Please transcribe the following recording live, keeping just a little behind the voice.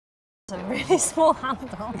It's a really small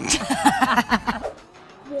handle.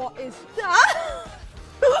 What is that?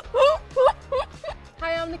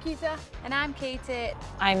 Hi, I'm Nikita. And I'm Katie.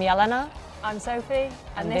 I'm Jelena. I'm Sophie.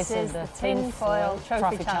 And this is the Tin Foil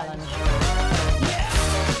Trophy Challenge.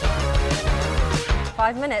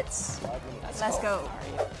 5 minutes. Let's go.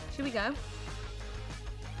 Should we go?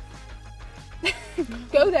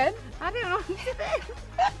 Go then. I don't know what to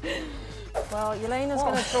do. Well, Jelena's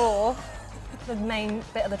going to draw the main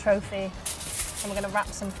bit of the trophy, and we're going to wrap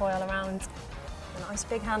some foil around the nice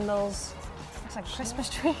big handles. Looks like a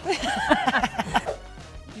Christmas tree.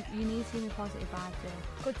 You need to give me positive vibes here.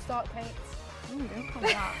 Good start, Kate. Ooh, don't call me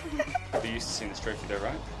that. We're used to seeing this trophy though,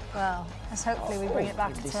 right? Well, let's hopefully we bring it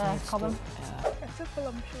back to Cobham. It's a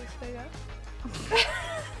voluptuous figure.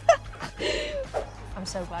 I'm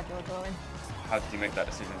so glad you're drawing. How did you make that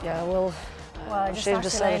decision? Yeah, well, Well, she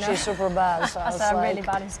just said she's super bad, so I was I'm like, really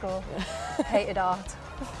bad in school. Hated art.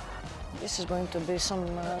 this is going to be some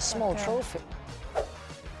small trophy.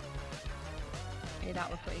 Yeah, that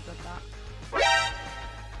was pretty good, that.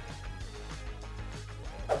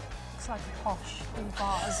 Looks like a posh in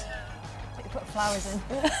vase that you put flowers in.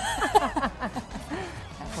 I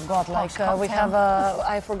forgot, like we have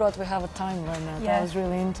I forgot we have a time limit. Yeah. I was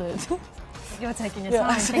really into it. You're taking your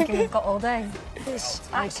time, thinking we've got all day. This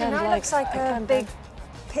Actually, that looks like a big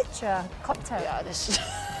picture cocktail. Yeah, this.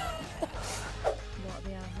 What the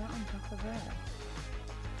hell is that on top of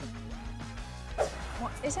it?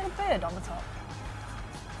 What, is it a bird on the top?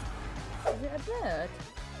 Is it a bird?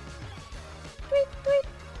 Tweet, tweet.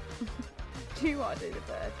 Do you want to do the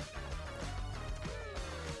bird?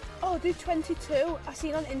 Oh, do 22. I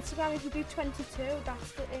seen on Instagram if you do 22,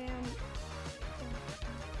 that's the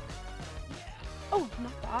Oh,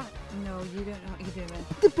 not that. No, you don't know what you're doing.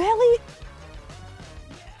 The belly.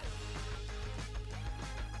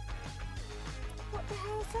 What the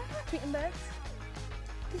hell is that? Tweeting birds.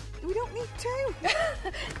 We don't need two.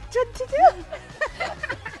 22.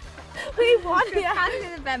 We won, yeah. Hand me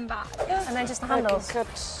the pen back. And then just the handles. Cut.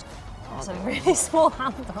 It's a really small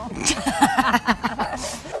handle.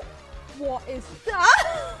 What is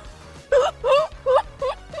that?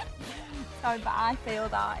 Sorry, but I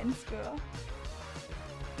failed art in school.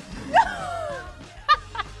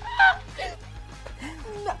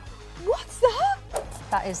 No. What's that?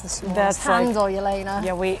 That is the smallest That's like- handle, Jelena.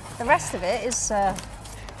 Yeah, we. The rest of it is God.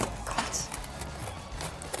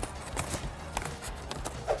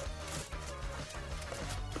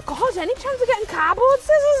 God, any chance of getting cardboard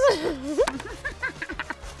scissors?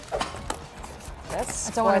 That's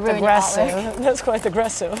I don't want quite to ruin your aggressive. That's quite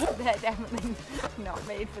aggressive. They're definitely not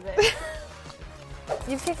made for this.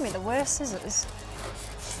 You've given me the worst scissors.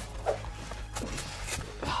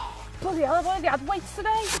 Bloody hell, I've already had weights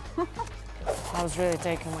today. I was really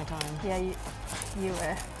taking my time. Yeah, you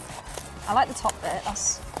were. I like the top bit.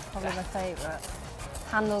 That's probably my favourite.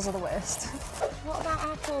 Handles are the worst. What about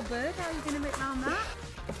our poor bird? How are you going to make round that?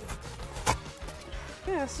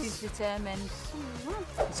 Yes. She's determined.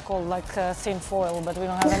 It's called like thin foil, but we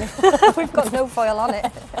don't have any. We've got no foil on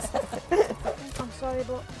it. I'm sorry,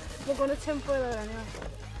 but we're going to tinfoil it anyway.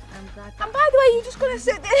 I'm glad. And by the way, you're just going to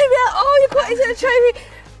sit there and be like, oh, you got it in a trophy.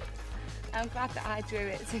 I'm glad that I drew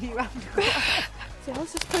it, so you have to go. See,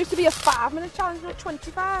 this is supposed to be a 5-minute challenge, not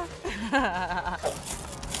 25.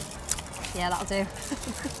 Yeah, that'll do.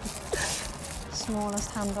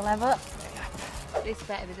 Smallest handle ever. This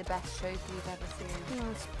better be the best trophy you've ever seen. No,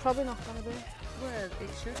 it's probably not going to be. Well, it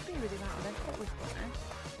should be with the amount of effort we've put in.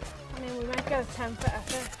 I mean, we might get a 10 for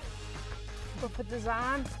effort. But for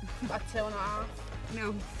design, about 2.5.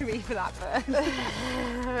 No, 3 for that bird.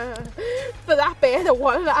 For that bit, a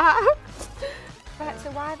 1.5. Right,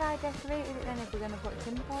 so why have I decorated it then if we're going to put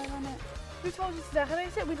tin foil on it? We told you to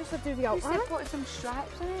decorate it, we just said do the You outline. said put some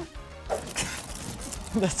stripes on it.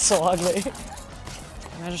 That's so ugly.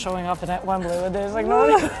 Imagine showing up at Wembley with this, like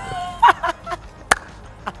no.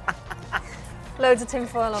 Loads of tin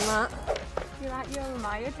foil on that. You're like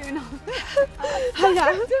Jeremiah doing all this.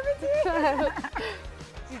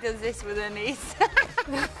 She does this with her niece.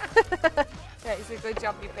 Yeah, it's a good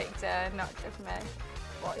job you picked her, not just me.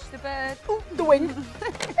 Watch the bird. Ooh, the wing.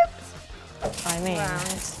 I mean, Round.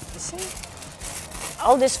 you see,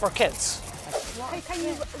 all this for kids. Hey, can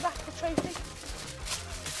you wrap the trophy?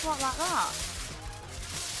 What, like that?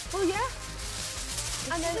 Well, yeah.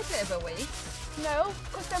 And then a bit of a week. No,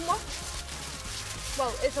 because then what?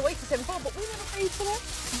 Well, it's a way to simple, but we never paid for it.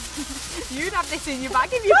 You'd have this in your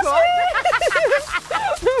bag if you could.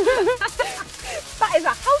 That is a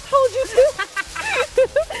household use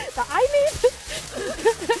that I need.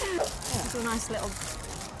 It's a nice little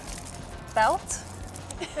belt.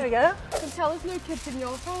 There we go. You can tell there's no kids in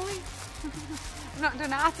your family. I've not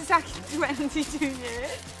done a heart attack in 22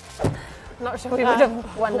 years. Not sure we would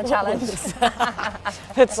have won the challenge.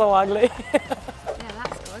 It's so ugly. Yeah,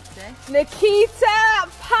 that's good, see. Nikita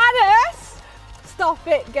Parris! Stop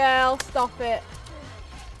it, girl, stop it.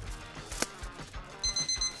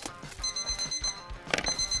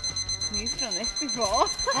 You've done this before.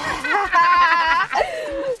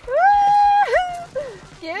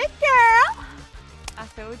 Give it, girl. I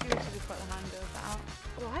told you we should have put the handles out.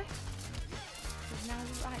 Why? Because now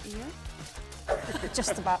it's right here.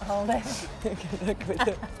 Just about hold it. Look with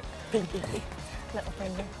the pinky. Little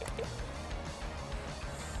finger.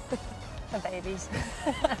 For babies.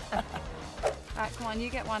 Right, come on, you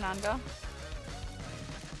get one handle.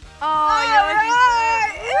 Oh, Oh, you're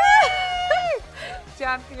right.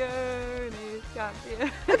 champion is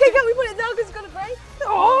champion. Okay, can we put it down because it's going to break?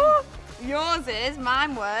 Oh! Yours is,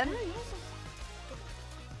 mine won.